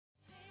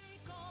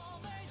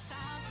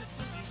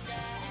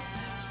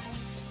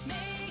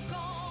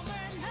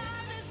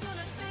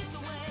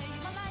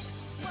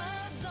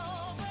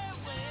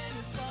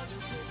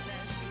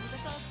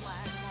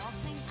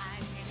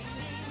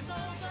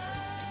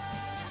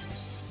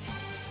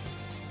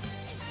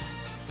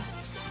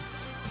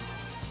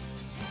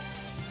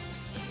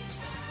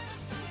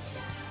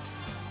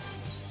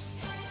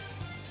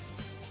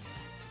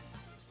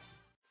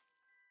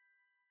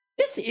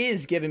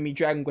is giving me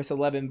Dragon Quest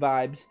 11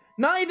 vibes.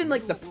 Not even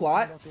like the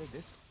plot.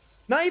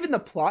 Not even the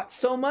plot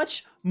so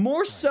much.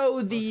 More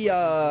so the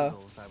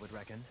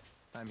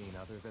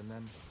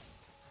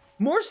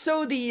more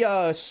so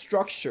the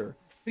structure.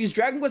 Because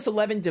Dragon Quest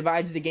 11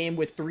 divides the game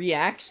with 3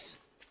 acts.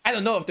 I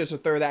don't know if there's a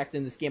 3rd act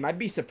in this game. I'd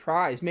be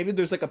surprised. Maybe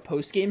there's like a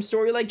post-game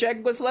story like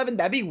Dragon Quest 11.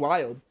 That'd be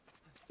wild.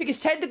 Because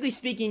technically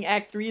speaking,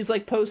 Act 3 is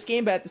like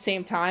post-game, but at the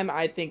same time,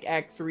 I think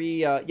Act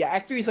 3, yeah,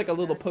 Act 3 is like a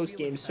little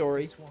post-game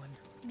story.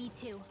 Me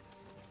too.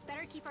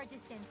 Better keep our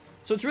distance.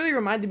 So it's really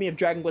reminded me of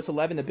Dragon Quest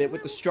 11 a bit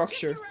with the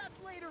structure.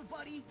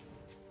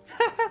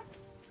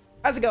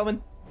 How's it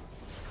going?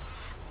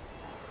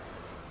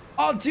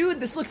 Oh, dude,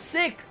 this looks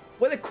sick.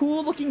 What a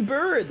cool looking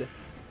bird.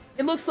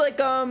 It looks like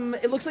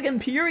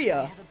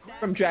Imperia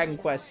from Dragon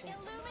Quest.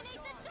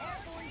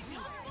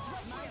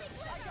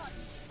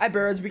 Hi,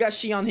 birds. We got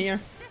Shionne here.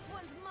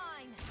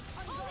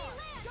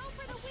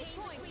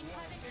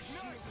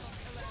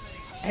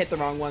 I hit the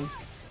wrong one.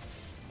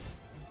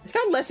 It's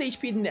got less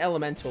HP than the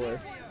Elementaler.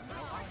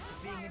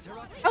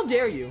 How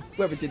dare you?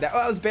 Whoever did that. Oh,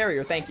 that was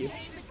Barrier. Thank you.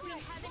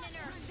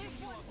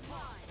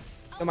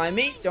 Don't mind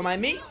me. Don't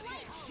mind me.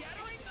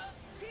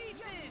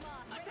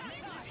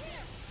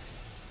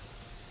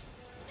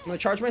 I'm gonna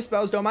charge my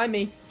spells. Don't mind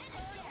me.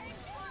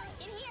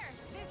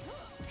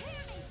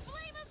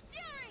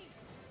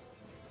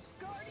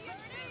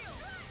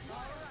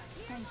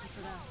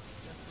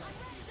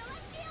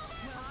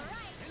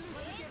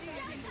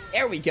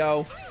 There we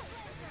go.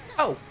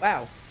 Oh,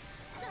 wow.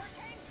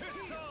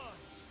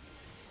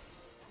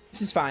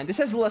 This is fine. This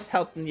has less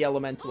health than the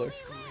Elementaler.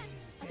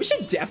 We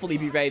should definitely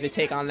be ready to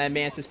take on that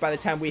Mantis by the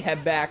time we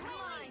head back.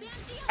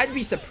 I'd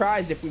be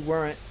surprised if we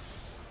weren't.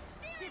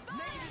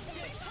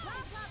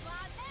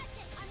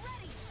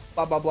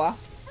 Blah, blah, blah.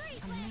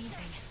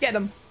 Get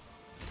him.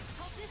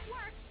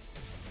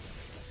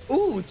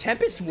 Ooh,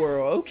 Tempest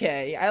Whirl.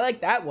 Okay, I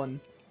like that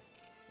one.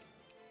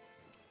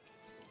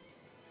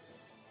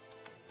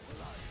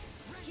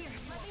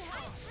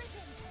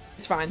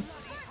 It's fine.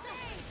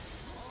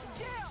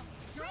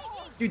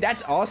 Dude,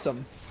 that's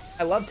awesome.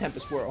 I love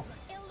Tempest Whirl.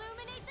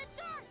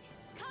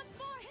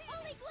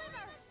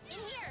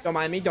 Don't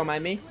mind me, don't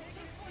mind me.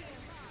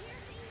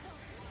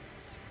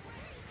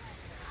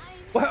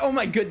 What? Oh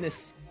my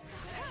goodness.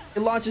 It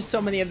launches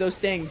so many of those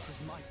things.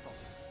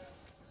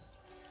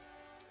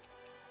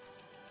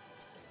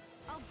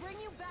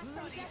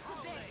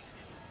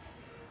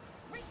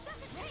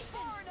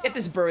 Get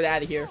this bird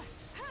out of here.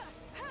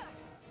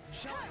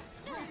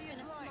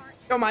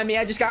 Don't mind me,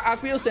 I just got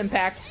Aqueous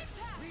Impact.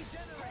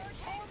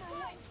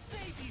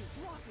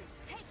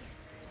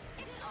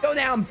 Go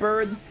down,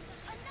 bird.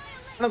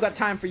 I don't got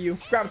time for you.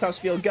 Gravitas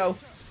Field, go.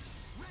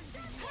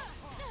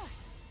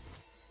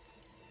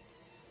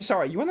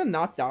 Sorry, you wanna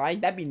not die?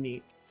 That'd be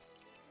neat.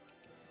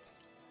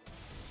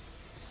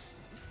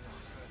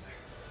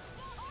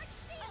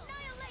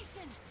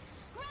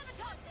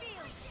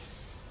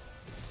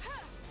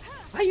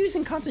 Why are you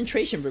using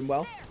concentration,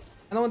 Brimwell?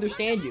 I don't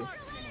understand you.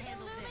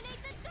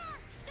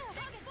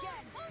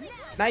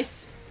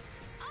 Nice.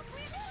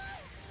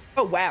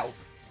 Oh, wow.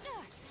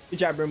 Good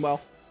job, Brimwell.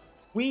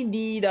 We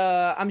need,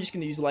 I'm just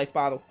gonna use a life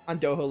bottle on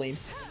Dohalim.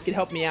 You can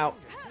help me out.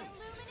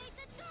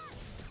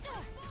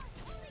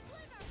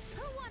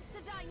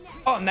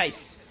 Oh,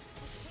 nice.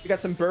 We got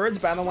some birds,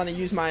 but I don't want to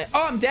use my...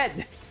 Oh, I'm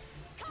dead.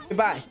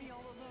 Goodbye.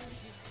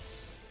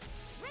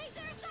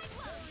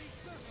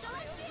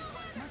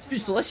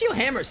 Dude, Celestial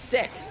Hammer's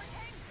sick.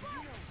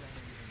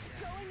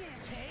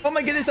 Oh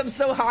my goodness, I'm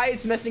so high,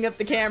 it's messing up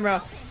the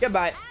camera.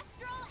 Goodbye.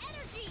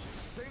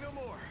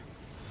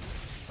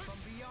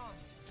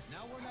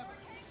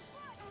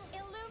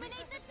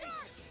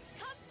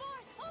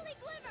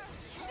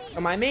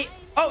 Don't mind me.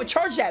 Oh, it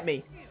charged at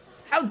me.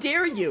 How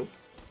dare you?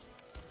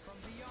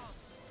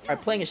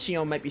 Alright, playing a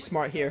Shionne might be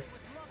smart here.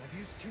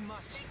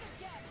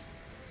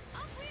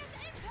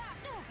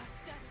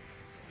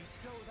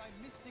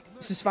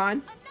 This is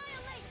fine.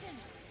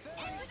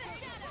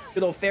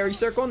 Good old fairy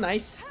circle,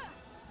 nice.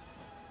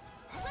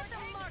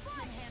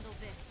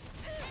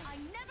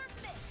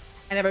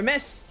 I never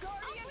miss.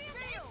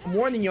 I'm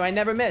warning you, I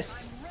never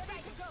miss.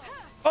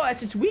 Oh,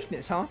 that's its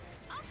weakness, huh?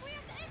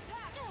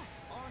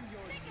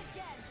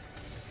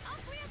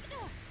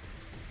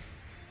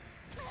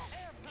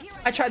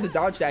 I tried to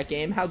dodge that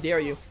game. How dare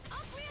you?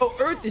 Oh,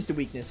 Earth is the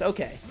weakness.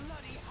 Okay.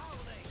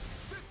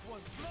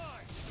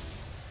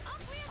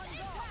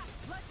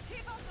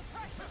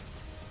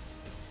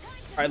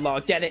 Alright,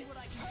 Log, get it.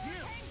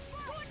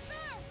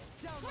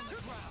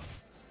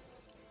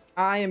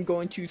 I am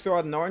going to throw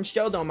out an orange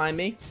gel. Don't mind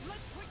me.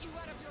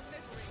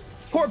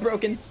 Core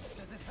broken.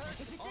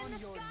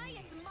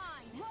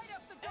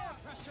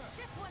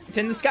 It's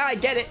in the sky.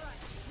 Get it.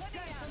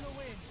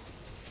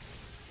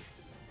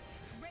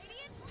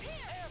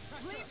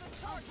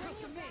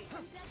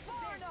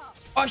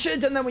 Oh, I should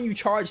have done that when you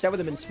charged. That would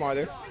have been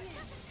smarter.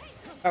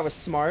 That was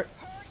smart.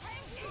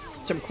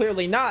 Which I'm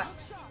clearly not.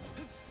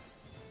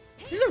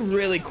 This is a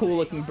really cool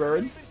looking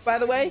bird, by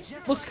the way.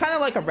 Looks kind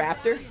of like a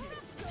raptor.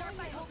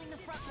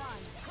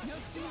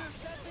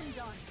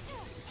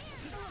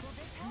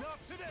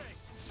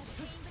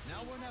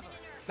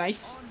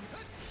 Nice.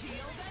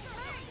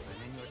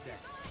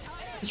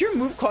 Is your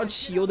move called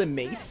Shield and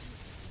Mace?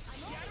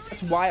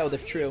 That's wild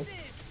if true.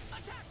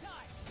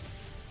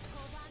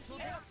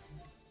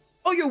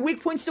 Oh, your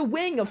weak point's to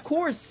Wing, of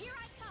course.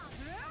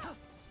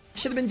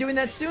 Should have been doing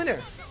that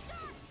sooner.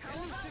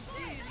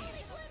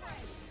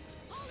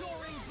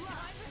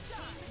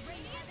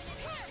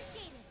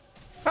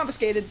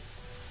 Confiscated.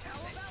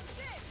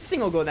 This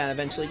thing will go down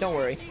eventually, don't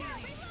worry.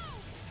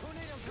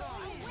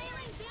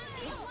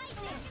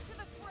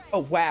 Oh,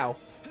 wow.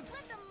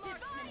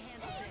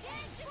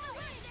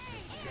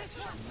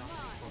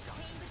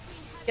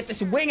 Get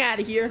this Wing out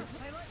of here.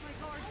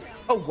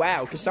 Oh,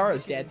 wow.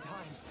 Kisara's dead.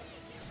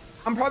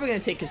 I'm probably going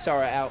to take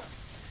Kisara out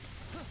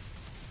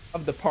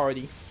of the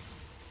party.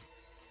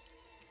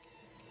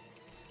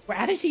 We're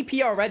out of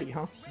CP already,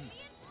 huh?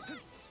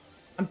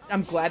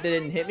 I'm glad they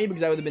didn't hit me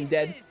because I would have been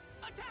dead.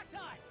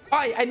 Oh,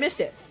 I missed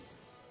it.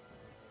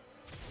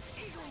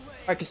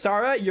 Alright,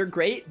 Kisara, you're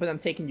great, but I'm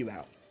taking you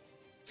out.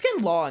 Let's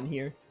get Law in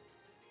here.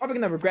 Probably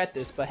going to regret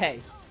this, but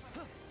hey.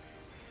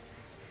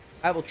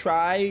 I will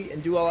try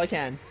and do all I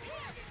can.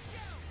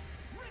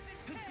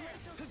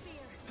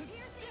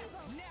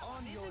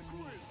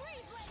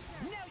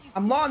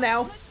 I'm Law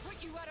now.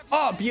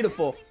 Oh,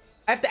 beautiful.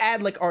 I have to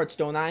add, like, arts,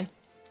 don't I?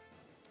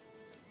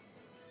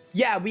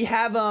 Yeah, we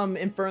have,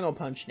 Infernal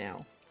Punch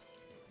now.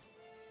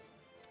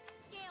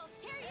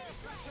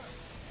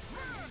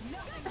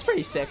 That's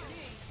pretty sick.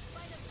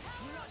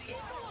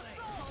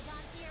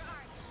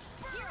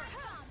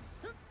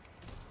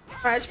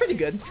 Alright, it's pretty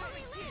good.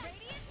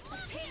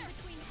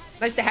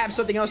 Nice to have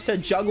something else to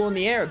juggle in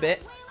the air a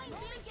bit.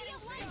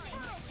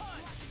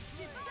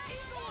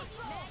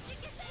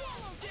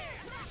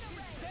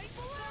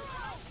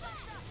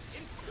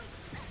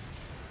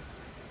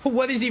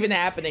 What is even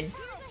happening?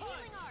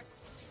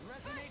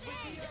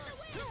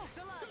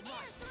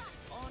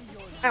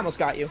 I almost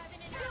got you.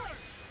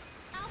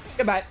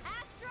 Goodbye.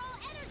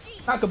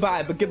 Not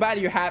goodbye, but goodbye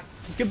to your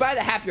goodbye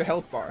to half your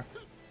health bar.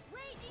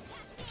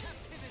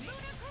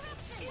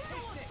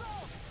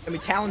 Can we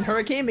Talon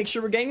Hurricane? Make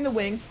sure we're getting the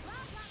Wing.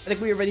 I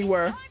think we already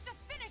were.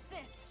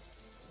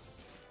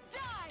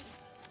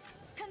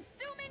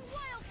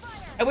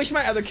 I wish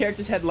my other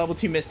characters had level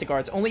 2 Mystic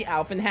Arts. Only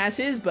Alphen has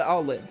his, but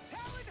I'll live.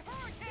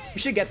 We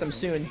should get them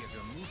soon.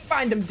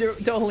 Find them,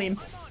 Dohalim.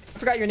 I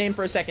forgot your name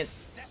for a second.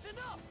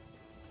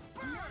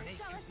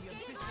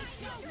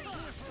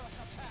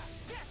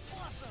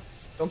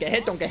 Don't get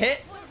hit, don't get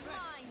hit.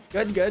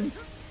 Good, good.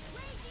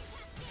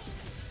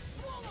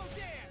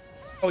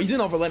 Oh, he's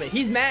in over limit.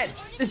 He's mad.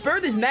 This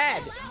bird is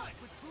mad.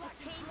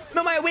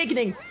 No, my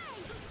awakening.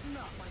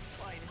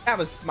 That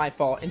was my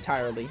fault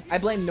entirely. I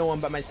blame no one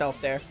but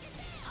myself there.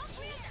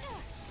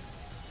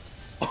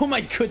 Oh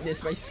my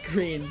goodness, my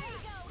screen.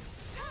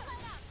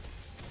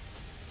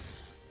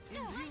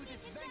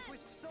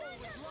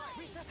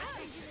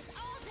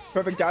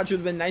 Perfect dodge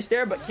would have been nice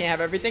there, but can't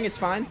have everything. It's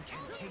fine.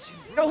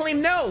 No, Liam,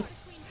 no!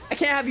 I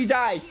can't have you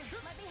die.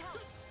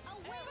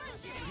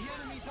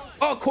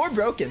 Oh, core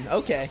broken.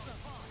 Okay.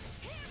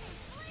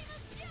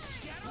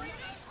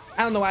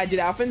 I don't know why I did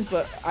Alphins,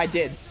 but I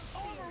did.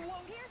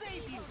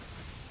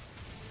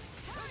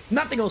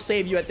 Nothing will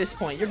save you at this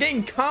point. You're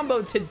getting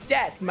comboed to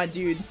death, my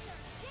dude.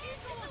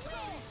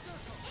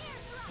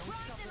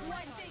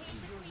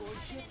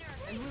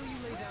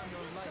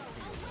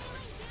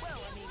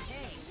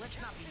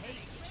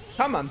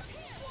 Come on.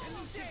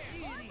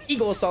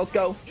 Eagle Assault,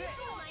 go.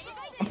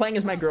 I'm playing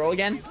as my girl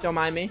again. Don't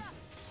mind me.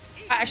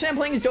 Actually, I'm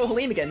playing as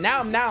Dohalim again.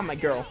 Now I'm my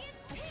girl.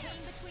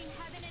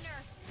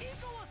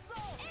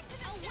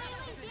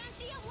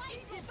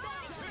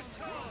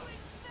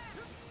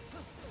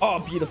 Oh,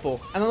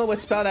 beautiful. I don't know what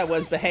spell that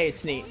was, but hey,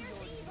 it's neat.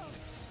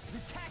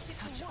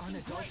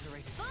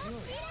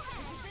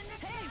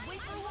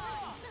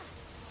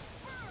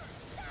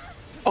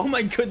 Oh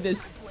my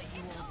goodness.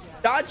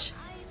 Dodge?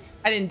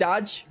 I didn't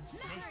dodge.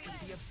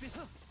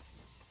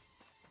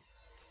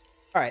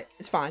 Alright,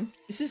 it's fine.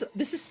 This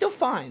is still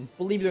fine,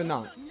 believe it or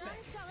not.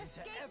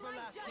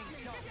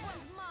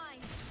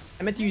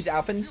 I meant to use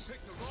Alphins.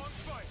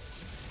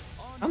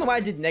 I don't know why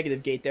I did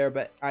negative gate there,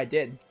 but I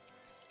did.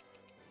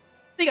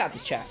 We got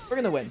this, chat. We're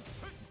gonna win.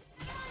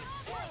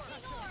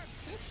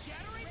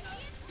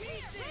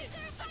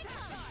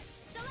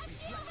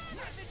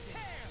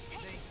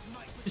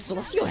 The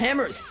Celestial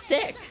Hammer is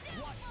sick.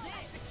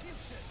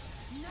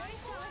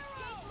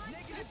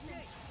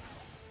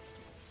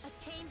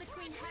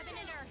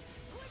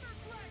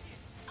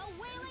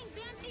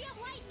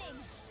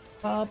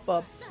 Up.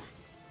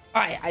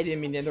 Alright, I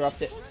didn't mean to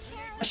interrupt it.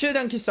 I should have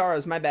done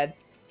Kisara's, my bad.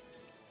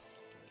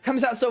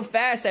 Comes out so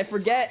fast, I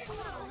forget.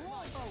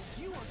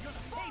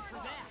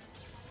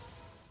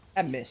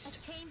 I missed.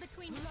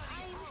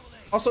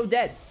 Also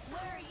dead.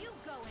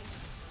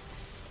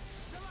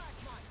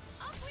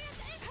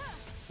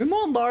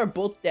 Remo and Lara are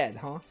both dead,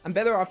 huh? I'm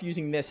better off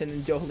using this and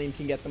then Dohalim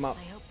can get them up.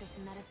 I hope this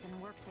medicine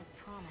works as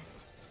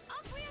promised.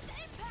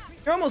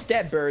 You're almost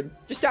dead, bird.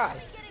 Just die.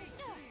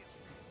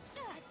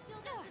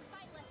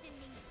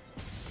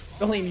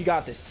 Dohalim, you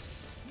got this.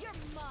 You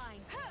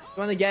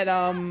Want to get,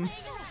 You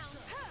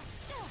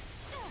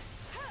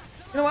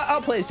know what?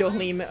 I'll play as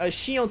Dohalim.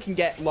 Shionne can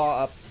get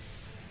Law up.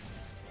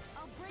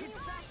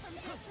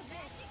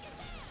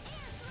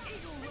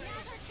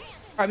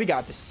 Alright, we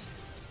got this.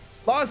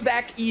 Law's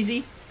back.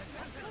 Easy.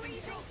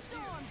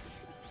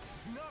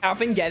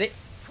 Alphen, get it.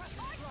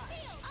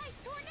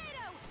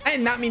 I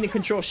did not mean to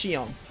control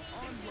Shionne.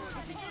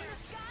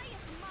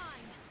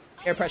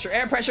 Air pressure,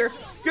 air pressure.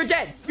 You're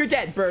dead. You're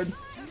dead, bird.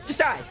 Just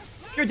die.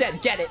 You're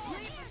dead. Get it.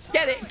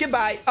 Get it.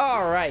 Goodbye.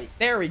 Alright,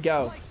 there we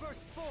go.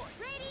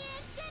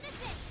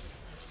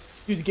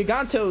 Dude,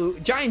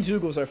 Giganto, giant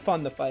Zoogles are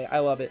fun to fight. I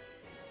love it.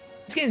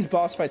 This game's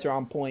boss fights are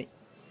on point.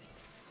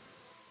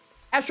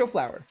 Astral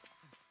Flower.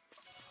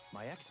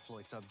 My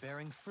exploits are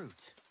bearing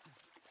fruit.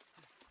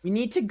 We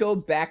need to go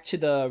back to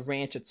the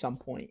ranch at some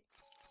point.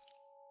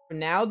 For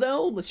now,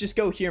 though, let's just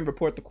go here and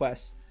report the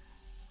quest.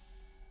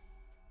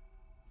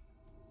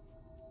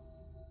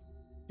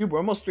 Dude, we're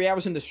almost 3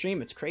 hours into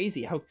stream. It's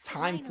crazy how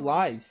time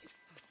flies.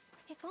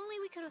 If only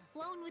we could have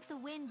flown with the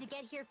wind to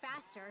get here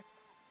faster.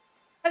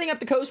 Heading up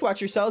the coast,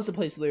 watch yourselves. The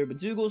place is littered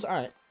with Zoogles.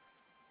 Alright.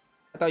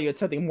 I thought you had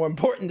something more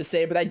important to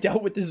say, but I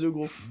dealt with the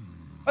Zoogle.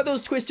 Are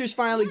those twisters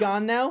finally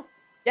gone now?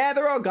 Yeah,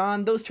 they're all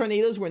gone. Those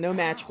tornadoes were no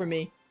match for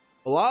me.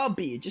 Well, I'll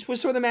be. Just what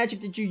sort of magic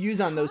did you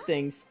use on those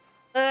things?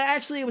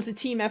 Actually, it was a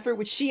team effort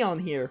with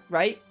Shionne here,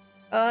 right?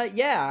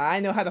 Yeah,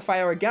 I know how to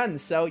fire a gun,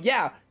 so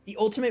yeah, the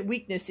ultimate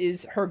weakness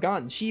is her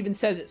gun. She even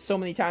says it so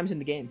many times in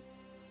the game.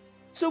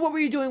 So what were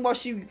you doing while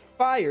she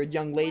fired,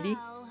 young lady?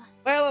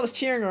 Well, I was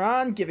cheering her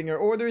on, giving her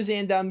orders,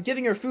 and,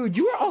 giving her food.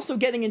 You were also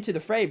getting into the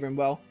fray,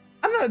 Rimwell.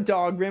 I'm not a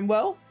dog,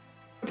 Rimwell.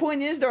 The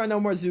point is, there are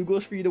no more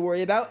Zoogles for you to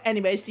worry about.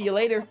 Anyway, see you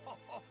later.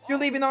 You're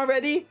leaving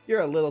already?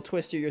 You're a little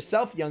twister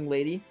yourself, young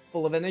lady.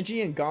 Full of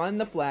energy and gone in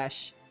the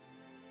flash.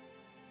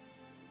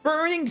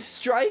 Burning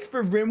strike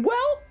for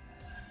Rimwell?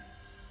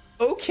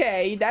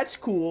 Okay, that's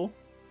cool.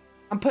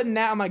 I'm putting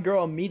that on my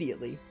girl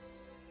immediately.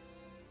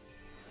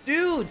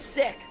 Dude,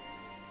 sick.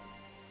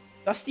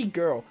 Dusty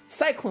girl.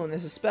 Cyclone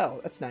as a spell.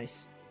 That's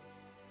nice.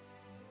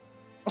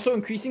 Also,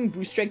 increasing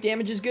boost strike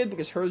damage is good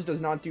because hers does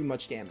not do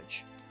much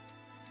damage.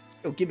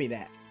 Oh, give me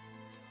that.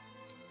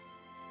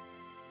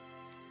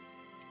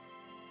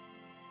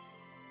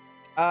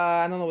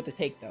 I don't know what to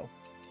take, though.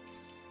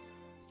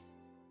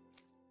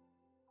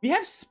 We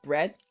have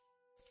spread.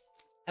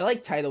 I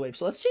like Tidal Wave,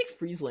 so let's take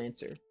Freeze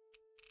Lancer.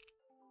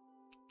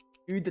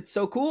 Dude, that's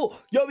so cool.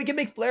 Yo, we can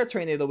make Flare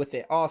Tornado with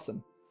it.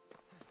 Awesome.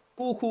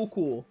 Cool, cool,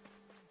 cool.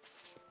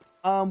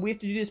 We have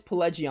to do this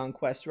Pelagion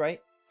quest,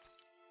 right?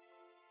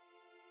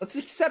 Let's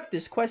accept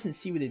this quest and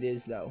see what it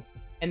is, though.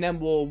 And then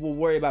we'll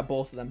worry about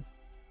both of them.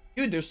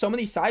 Dude, there's so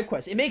many side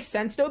quests. It makes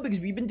sense, though, because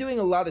we've been doing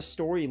a lot of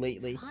story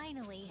lately.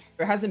 Finally.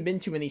 There hasn't been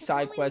too many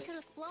side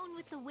quests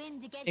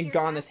in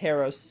Garneth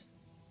Harros.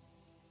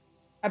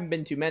 Haven't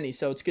been too many,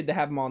 so it's good to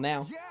have them all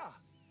now. Yeah.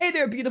 Hey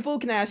there, beautiful.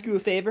 Can I ask you a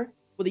favor?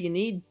 What do you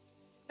need?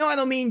 No, I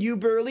don't mean you,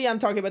 Burley. I'm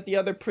talking about the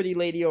other pretty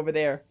lady over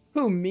there.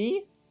 Who,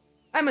 me?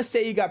 I must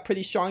say you got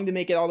pretty strong to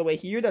make it all the way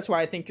here. That's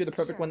why I think you're the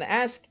perfect one to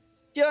ask.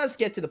 Just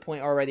get to the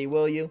point already,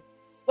 will you?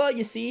 Well,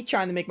 you see,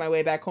 trying to make my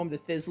way back home to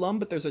Thistlum,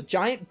 but there's a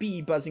giant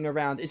bee buzzing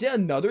around. Is it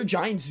another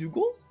giant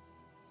Zoogle?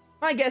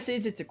 My guess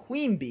is it's a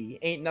queen bee.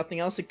 Ain't nothing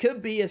else it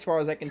could be, as far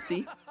as I can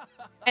see.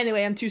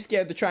 Anyway, I'm too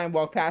scared to try and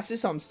walk past it,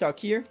 so I'm stuck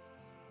here.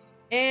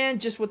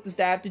 And just what does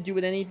that have to do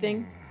with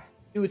anything?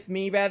 Do with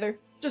me, rather?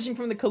 Judging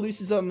from the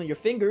caluses on your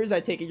fingers, I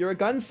take it you're a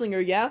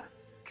gunslinger, yeah?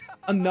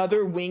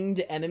 Another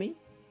winged enemy?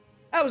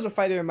 I was a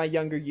fighter in my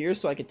younger years,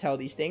 so I could tell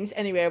these things.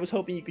 Anyway, I was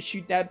hoping you could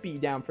shoot that bee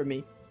down for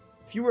me.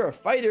 If you were a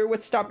fighter,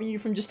 what's stopping you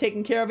from just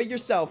taking care of it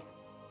yourself?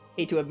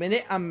 Hate to admit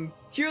it, I'm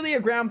purely a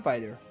ground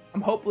fighter.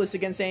 I'm hopeless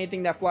against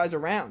anything that flies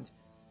around.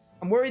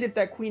 I'm worried if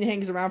that queen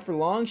hangs around for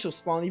long, she'll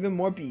spawn even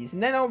more bees,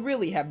 and then I'll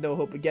really have no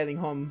hope of getting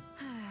home.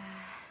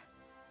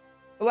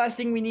 The last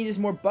thing we need is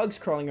more bugs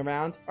crawling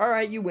around.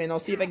 Alright, you win. I'll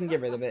see if I can get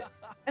rid of it.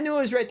 I knew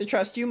I was right to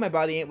trust you. My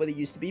body ain't what it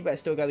used to be, but I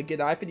still got a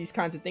good eye for these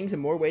kinds of things in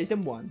more ways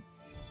than one.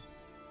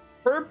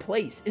 Third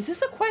place. Is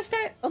this a quest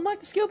that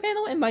unlocked the skill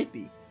panel? It might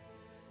be.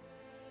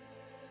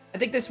 I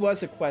think this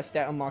was a quest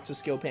that unlocks a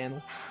skill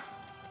panel.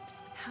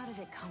 How did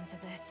it come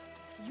to this?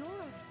 You're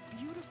a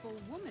beautiful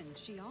woman,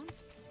 Shionne.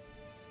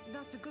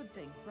 That's a good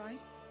thing, right?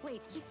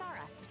 Wait,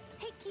 Kisara.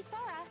 Hey,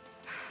 Kisara.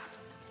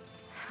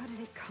 How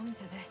did it come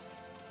to this?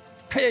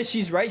 Hey,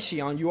 she's right,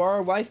 Shionne. You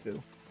are a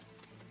waifu.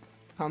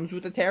 Comes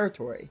with the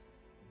territory.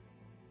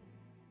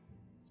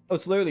 Oh,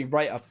 it's literally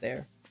right up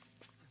there.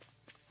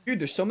 Dude,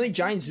 there's so many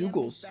giant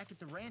Zoogles. Back at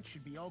the ranch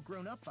should be all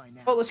grown up by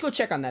now. Oh, let's go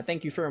check on that.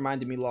 Thank you for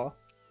reminding me, Law.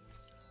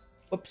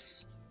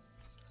 Oops.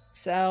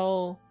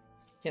 Sell.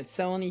 Can't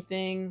sell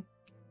anything.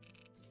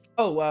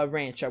 Oh,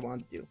 ranch I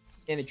wanted to do.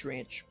 Manage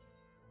ranch.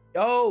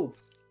 Oh,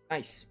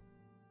 nice.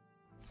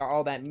 Got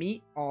all that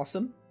meat.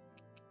 Awesome.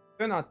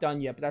 They're not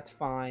done yet, but that's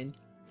fine.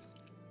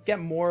 Let's get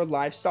more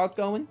livestock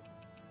going.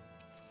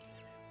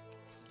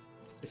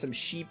 Get some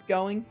sheep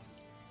going.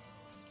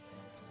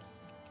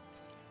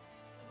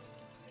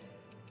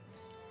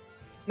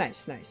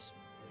 Nice, nice.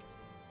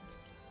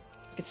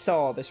 You can sell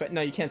all this, right?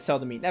 No, you can't sell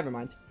the meat. Never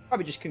mind.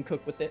 Probably just can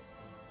cook with it.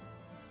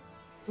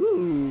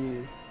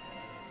 Ooh.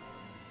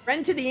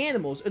 Friend to the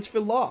animals. It's for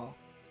Law.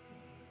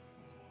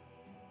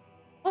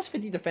 Plus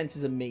 50 defense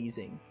is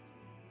amazing.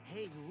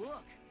 Hey,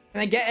 look.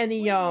 Can I get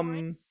any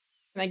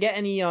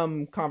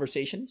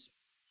conversations?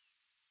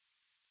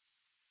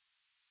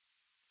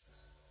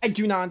 I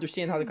do not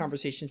understand how the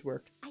conversations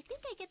work. I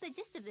think I get the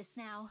gist of this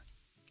now.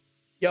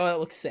 Yo, that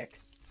looks sick.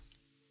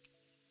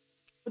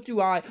 What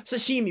do I...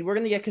 Sashimi, we're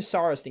gonna get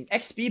Kisara's thing.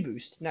 XP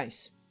boost.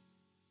 Nice.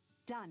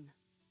 Done.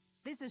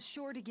 This is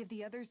sure to give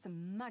the others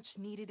some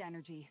much-needed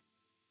energy.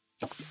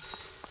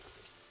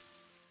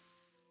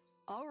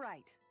 All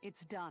right,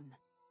 it's done.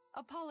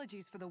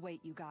 Apologies for the wait,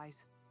 you guys.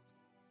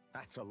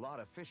 That's a lot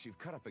of fish you've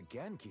cut up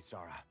again,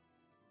 Kisara.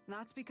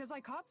 That's because I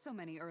caught so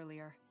many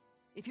earlier.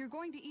 If you're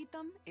going to eat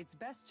them, it's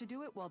best to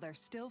do it while they're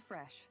still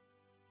fresh.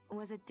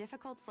 Was it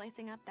difficult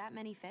slicing up that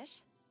many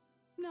fish?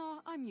 No,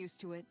 I'm used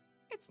to it.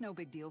 It's no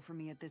big deal for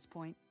me at this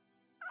point.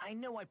 I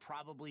know I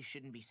probably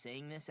shouldn't be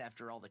saying this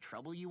after all the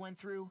trouble you went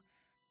through,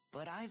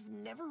 but I've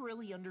never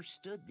really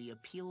understood the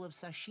appeal of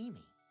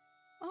sashimi.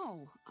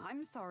 Oh,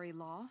 I'm sorry,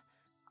 Law.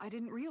 I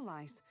didn't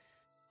realize.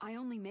 I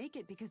only make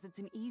it because it's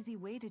an easy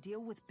way to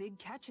deal with big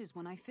catches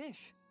when I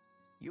fish.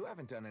 You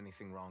haven't done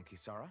anything wrong,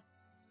 Kisara.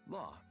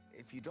 Law,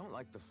 if you don't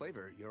like the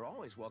flavor, you're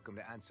always welcome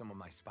to add some of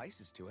my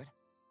spices to it.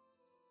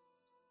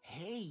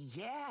 Hey,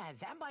 yeah,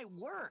 that might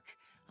work.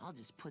 I'll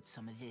just put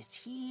some of this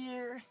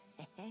here.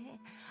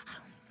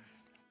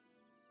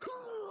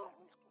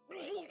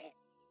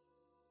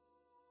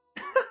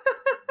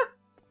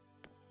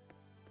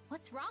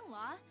 What's wrong,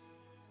 Law?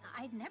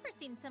 I've never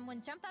seen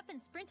someone jump up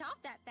and sprint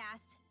off that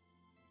fast.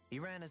 He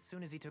ran as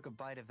soon as he took a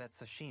bite of that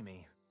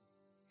sashimi.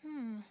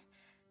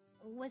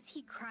 Was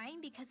he crying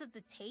because of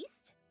the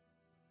taste?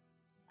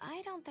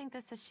 I don't think the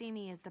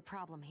sashimi is the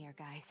problem here,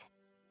 guys.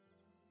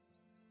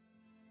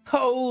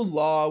 Oh,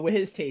 Law with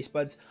his taste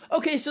buds.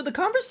 Okay, so the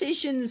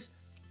conversations,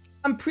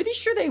 I'm pretty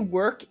sure they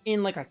work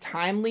in like a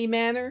timely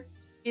manner,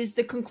 is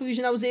the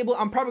conclusion I was able.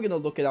 I'm probably going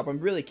to look it up. I'm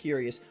really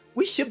curious.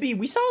 We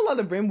saw a lot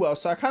of Rimwell,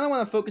 so I kind of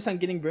want to focus on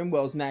getting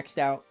Rimwells maxed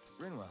out.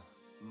 Rinwell,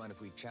 mind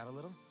if we chat a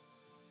little?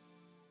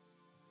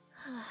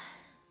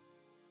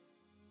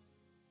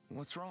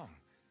 What's wrong?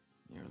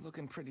 You're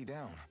looking pretty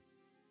down.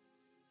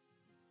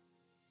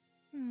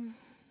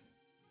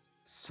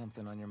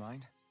 Something on your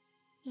mind?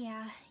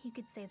 Yeah, you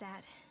could say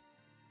that.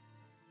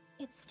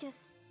 It's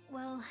just,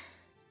 well,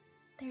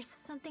 there's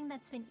something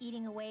that's been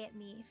eating away at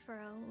me for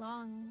a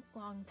long,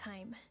 long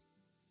time.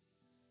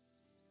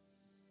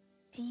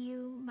 Do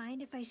you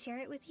mind if I share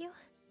it with you?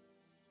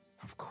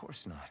 Of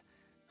course not.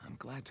 I'm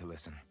glad to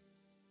listen.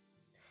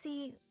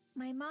 See,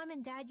 my mom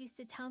and dad used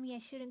to tell me I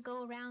shouldn't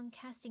go around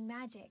casting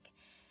magic,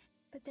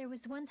 but there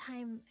was one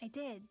time I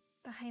did,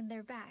 behind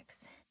their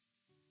backs.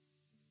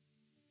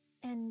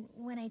 And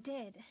when I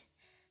did,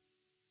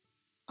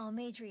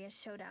 Almadria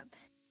showed up.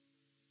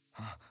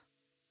 Huh?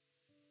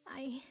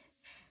 I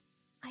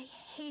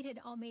hated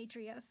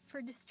Almadria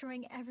for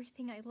destroying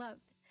everything I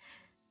loved.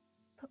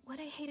 But what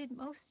I hated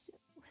most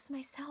was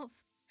myself.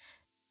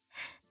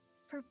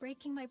 For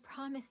breaking my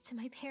promise to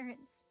my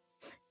parents.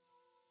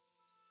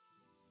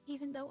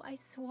 Even though I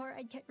swore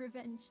I'd get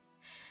revenge,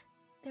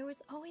 there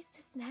was always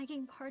this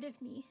nagging part of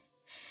me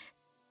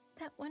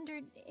that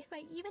wondered if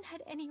I even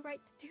had any right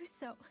to do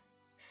so.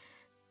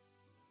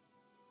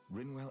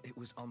 Rinwell, it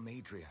was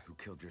Almadria who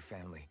killed your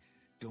family.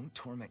 Don't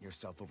torment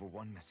yourself over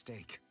one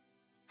mistake.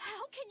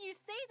 How can you say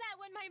that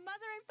when my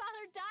mother and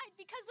father died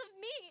because of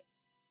me?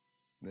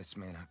 This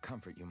may not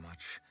comfort you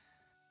much,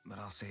 but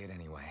I'll say it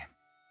anyway.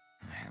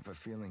 I have a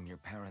feeling your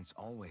parents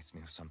always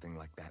knew something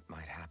like that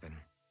might happen.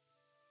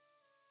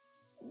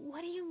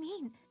 What do you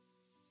mean?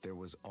 There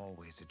was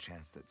always a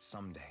chance that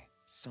someday,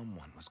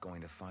 someone was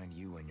going to find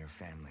you and your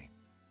family.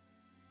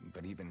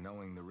 But even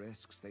knowing the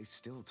risks, they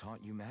still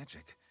taught you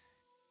magic.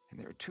 And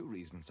there are two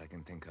reasons I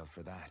can think of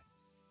for that.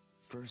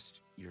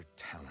 First, your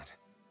talent.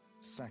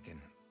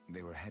 Second,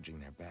 they were hedging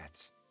their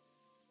bets.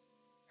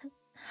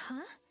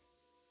 Huh?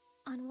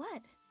 On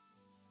what?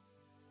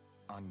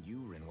 On you,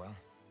 Rinwell.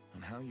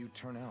 On how you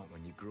turn out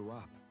when you grew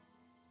up.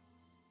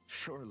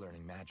 Sure,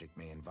 learning magic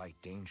may invite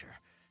danger,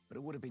 but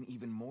it would have been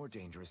even more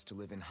dangerous to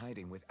live in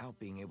hiding without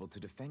being able to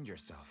defend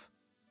yourself.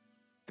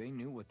 They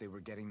knew what they were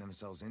getting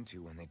themselves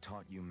into when they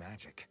taught you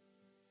magic.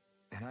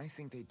 And I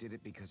think they did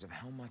it because of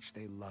how much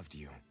they loved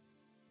you.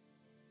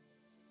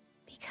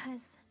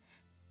 Because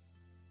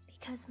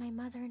my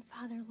mother and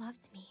father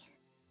loved me.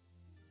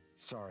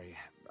 Sorry,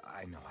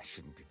 I know I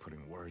shouldn't be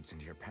putting words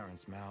into your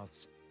parents'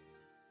 mouths.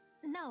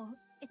 No,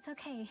 it's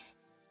okay.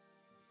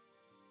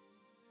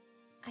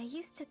 I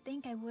used to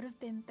think I would have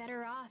been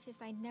better off if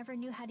I never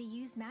knew how to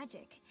use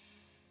magic.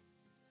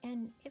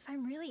 And if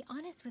I'm really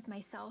honest with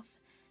myself,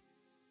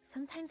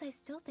 sometimes I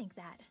still think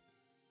that.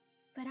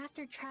 But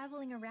after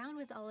traveling around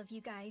with all of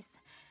you guys,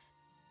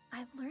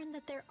 I've learned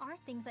that there are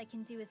things I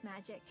can do with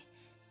magic.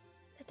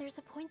 That there's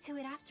a point to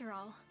it after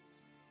all.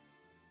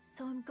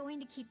 So I'm going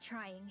to keep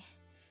trying.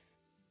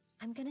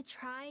 I'm gonna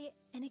try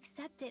and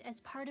accept it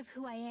as part of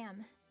who I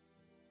am.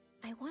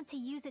 I want to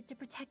use it to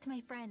protect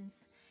my friends.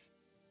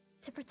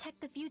 To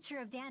protect the future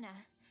of Dana.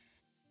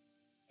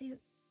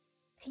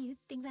 Do you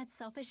think that's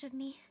selfish of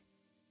me?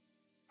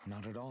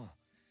 Not at all.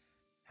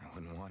 I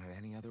wouldn't want it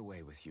any other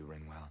way with you,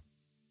 Rinwell.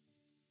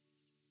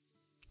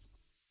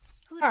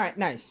 Alright,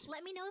 nice.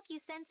 Let me know if you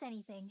sense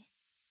anything.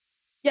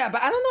 Yeah,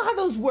 but I don't know how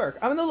those work.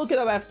 I'm gonna look it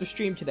up after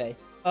stream today.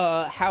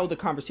 How the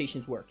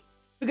conversations work.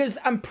 Because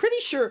I'm pretty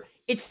sure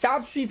it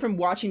stops me from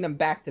watching them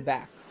back to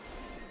back.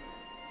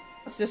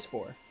 What's this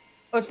for?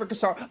 Oh, it's for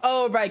Kasara.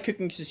 Oh, right,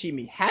 cooking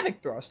sashimi.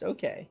 Havoc thrust,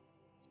 okay.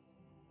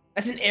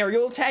 That's an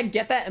aerial attack?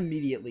 Get that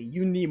immediately.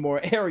 You need more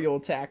aerial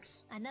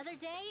attacks. Another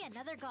day,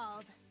 another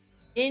Gald.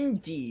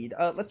 Indeed.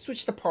 Let's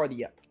switch the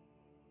party up.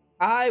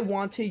 I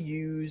want to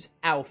use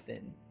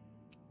Alphen.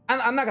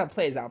 I'm not gonna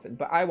play as Alphen,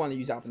 but I want to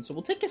use Alphen. So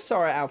we'll take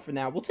Kasara out for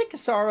now. We'll take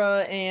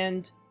Kasara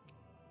and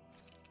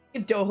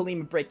give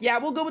Dohalim a break. Yeah,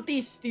 we'll go with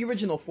the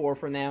original 4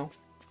 for now.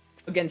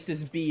 Against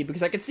this B,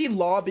 because I can see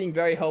Law being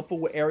very helpful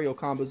with aerial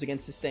combos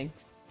against this thing.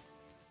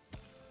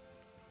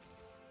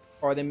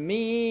 Pardon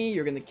me,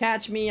 you're gonna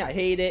catch me. I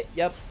hate it.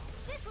 Yep.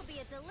 This will be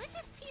a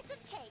delicious piece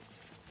of cake.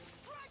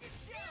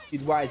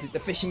 Dude, why is it the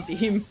fishing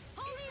theme?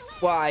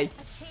 Why? A